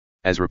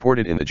As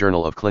reported in the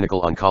Journal of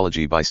Clinical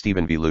Oncology by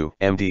Stephen V. Liu,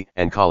 MD,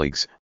 and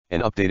colleagues,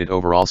 an updated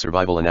overall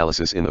survival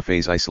analysis in the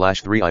phase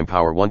I/III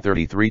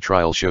IMpower133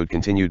 trial showed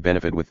continued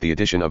benefit with the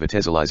addition of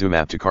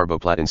atezolizumab to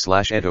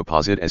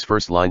carboplatin/etoposide as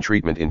first-line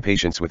treatment in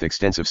patients with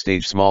extensive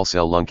stage small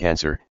cell lung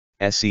cancer,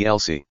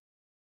 SCLC.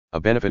 A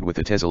benefit with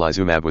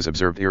atezolizumab was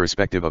observed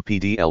irrespective of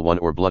PD-L1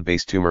 or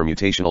blood-based tumor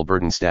mutational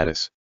burden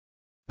status.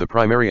 The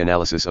primary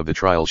analysis of the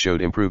trial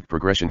showed improved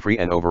progression-free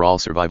and overall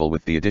survival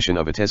with the addition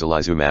of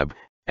atezolizumab,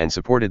 and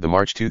supported the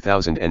March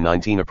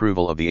 2019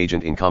 approval of the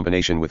agent in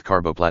combination with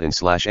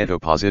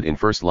carboplatin/etoposide in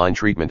first-line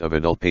treatment of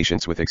adult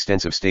patients with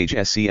extensive stage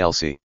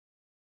SCLC.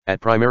 At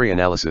primary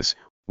analysis,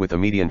 with a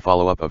median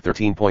follow-up of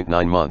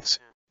 13.9 months,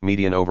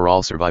 median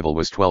overall survival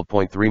was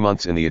 12.3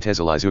 months in the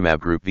atezolizumab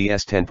group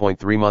vs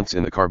 10.3 months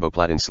in the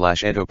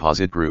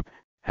carboplatin/etoposide group,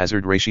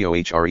 hazard ratio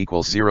HR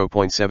equals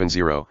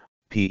 0.70,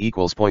 P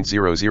equals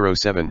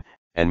 0.007,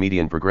 and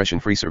median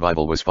progression-free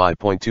survival was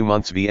 5.2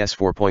 months vs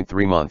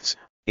 4.3 months,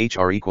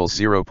 HR equals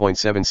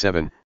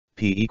 0.77,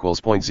 P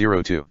equals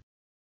 0.02.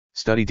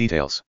 Study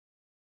details.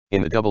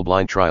 In the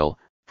double-blind trial,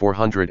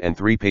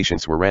 403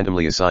 patients were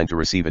randomly assigned to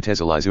receive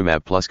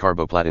atezolizumab plus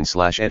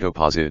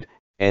carboplatin/etoposide,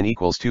 N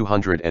equals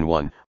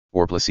 201,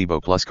 or placebo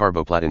plus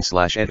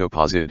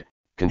carboplatin/etoposide,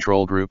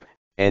 control group,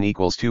 N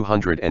equals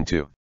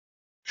 202.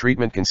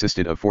 Treatment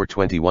consisted of 4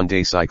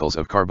 21-day cycles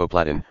of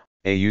carboplatin,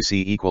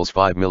 AUC equals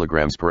 5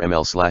 mg per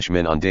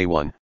ml/min on day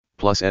 1,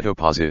 plus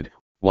etoposide,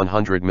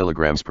 100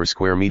 mg per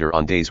square meter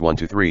on days 1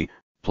 to 3,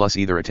 plus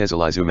either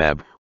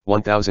atezolizumab,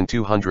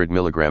 1200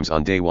 mg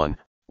on day 1,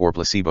 or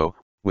placebo,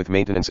 with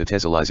maintenance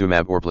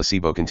atezolizumab or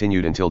placebo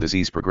continued until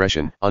disease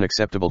progression,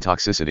 unacceptable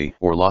toxicity,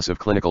 or loss of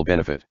clinical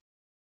benefit.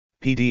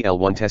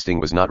 PD-L1 testing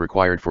was not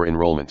required for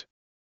enrollment.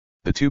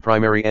 The two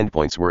primary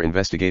endpoints were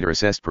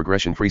investigator-assessed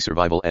progression-free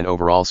survival and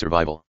overall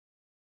survival.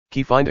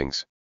 Key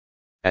findings.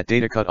 At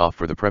data cutoff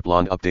for the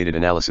PrepLond updated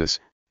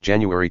analysis,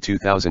 January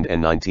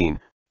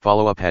 2019,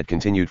 follow-up had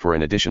continued for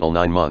an additional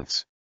 9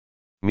 months.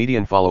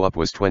 Median follow-up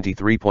was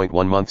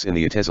 23.1 months in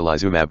the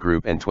atezolizumab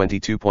group and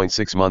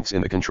 22.6 months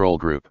in the control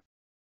group.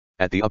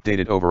 At the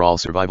updated overall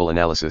survival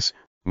analysis,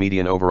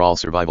 median overall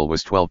survival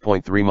was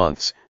 12.3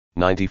 months,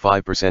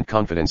 95%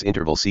 confidence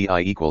interval CI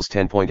equals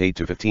 10.8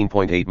 to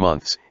 15.8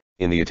 months,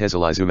 in the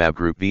atezolizumab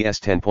group vs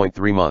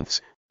 10.3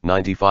 months,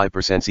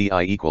 95%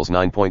 CI equals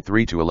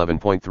 9.3 to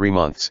 11.3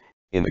 months,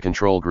 in the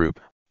control group,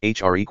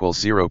 HR equals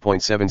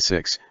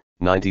 0.76,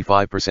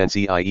 95%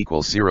 CI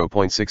equals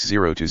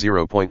 0.60 to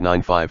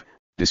 0.95,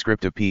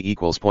 descriptive P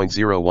equals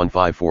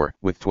 0.0154,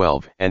 with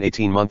 12 and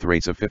 18-month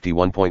rates of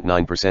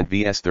 51.9%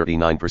 vs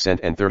 39%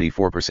 and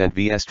 34%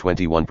 vs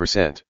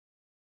 21%.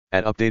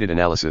 At updated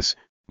analysis,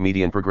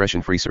 median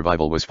progression-free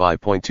survival was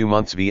 5.2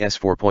 months vs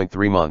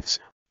 4.3 months,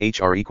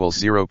 HR equals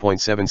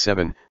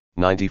 0.77,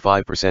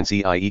 95%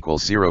 CI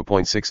equals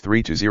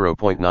 0.63 to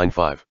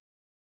 0.95.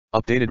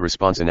 Updated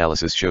response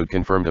analysis showed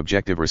confirmed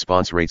objective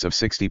response rates of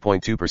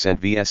 60.2%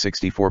 vs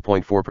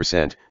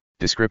 64.4%,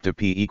 descriptive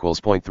P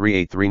equals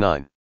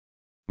 0.3839.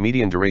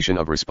 Median duration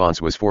of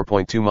response was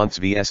 4.2 months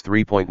vs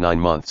 3.9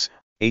 months,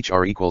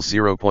 HR equals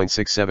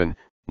 0.67,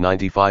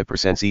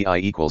 95%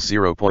 CI equals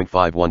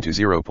 0.51 to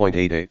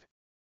 0.88.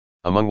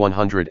 Among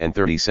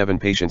 137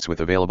 patients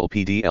with available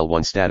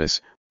PD-L1 status,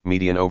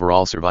 median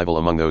overall survival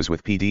among those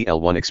with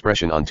PD-L1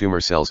 expression on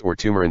tumor cells or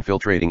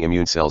tumor-infiltrating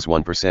immune cells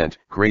 1%,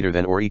 greater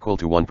than or equal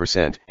to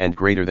 1%, and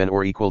greater than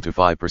or equal to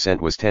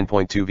 5% was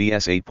 10.2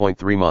 vs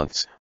 8.3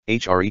 months,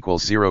 HR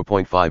equals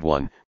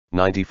 0.51,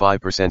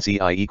 95%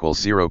 CI equals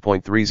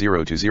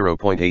 0.30 to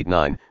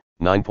 0.89,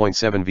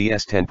 9.7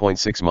 vs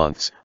 10.6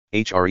 months,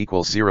 HR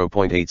equals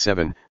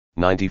 0.87,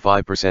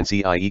 95%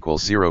 CI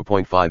equals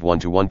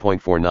 0.51 to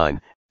 1.49,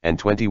 and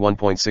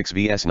 21.6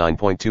 vs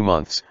 9.2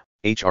 months,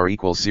 HR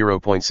equals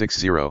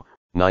 0.60,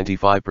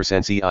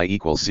 95% CI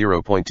equals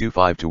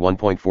 0.25 to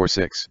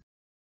 1.46.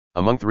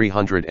 Among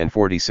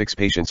 346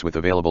 patients with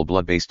available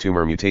blood-based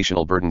tumor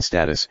mutational burden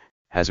status,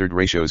 hazard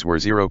ratios were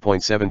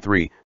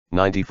 0.73,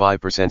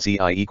 95%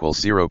 CI equals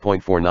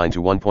 0.49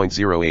 to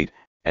 1.08,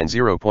 and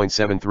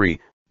 0.73,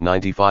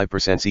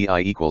 95%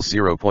 CI equals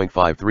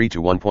 0.53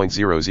 to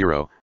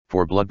 1.00,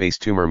 for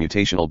blood-based tumor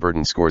mutational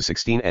burden scores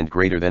 16 and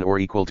greater than or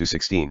equal to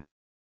 16.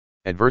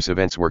 Adverse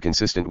events were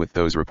consistent with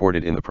those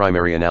reported in the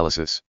primary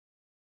analysis.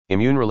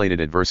 Immune-related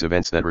adverse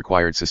events that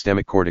required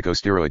systemic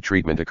corticosteroid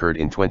treatment occurred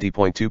in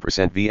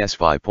 20.2% vs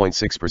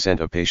 5.6%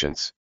 of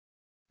patients.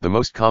 The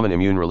most common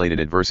immune-related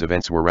adverse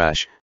events were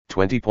rash,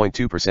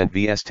 20.2%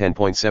 vs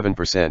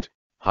 10.7%,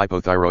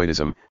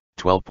 hypothyroidism,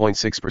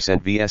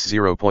 12.6% vs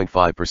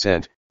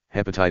 0.5%,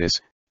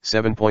 hepatitis,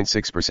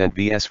 7.6%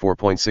 vs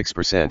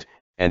 4.6%,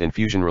 and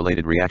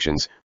infusion-related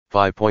reactions,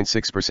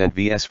 5.6%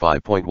 vs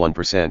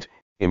 5.1%.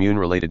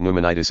 Immune-related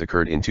pneumonitis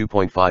occurred in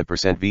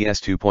 2.5%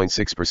 vs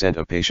 2.6%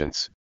 of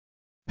patients.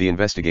 The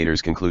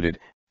investigators concluded,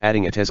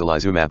 adding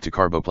atezolizumab to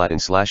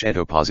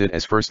carboplatin/etoposide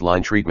as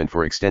first-line treatment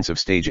for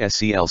extensive-stage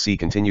SCLC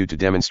continued to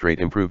demonstrate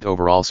improved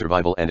overall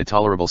survival and a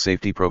tolerable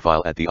safety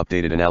profile at the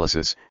updated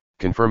analysis,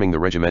 confirming the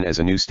regimen as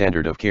a new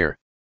standard of care.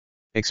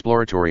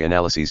 Exploratory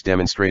analyses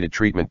demonstrated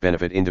treatment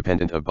benefit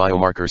independent of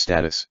biomarker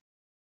status.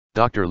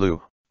 Dr.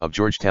 Liu, of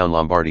Georgetown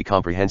Lombardi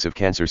Comprehensive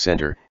Cancer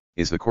Center,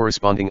 is the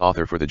corresponding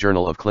author for the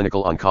Journal of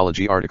Clinical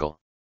Oncology article.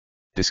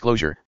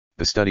 Disclosure: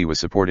 the study was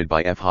supported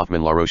by F.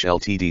 Hoffmann La Roche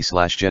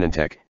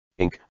Ltd/Genentech,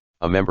 Inc.,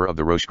 a member of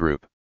the Roche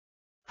Group.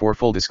 For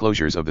full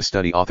disclosures of the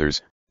study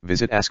authors,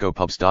 visit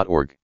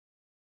ascopubs.org.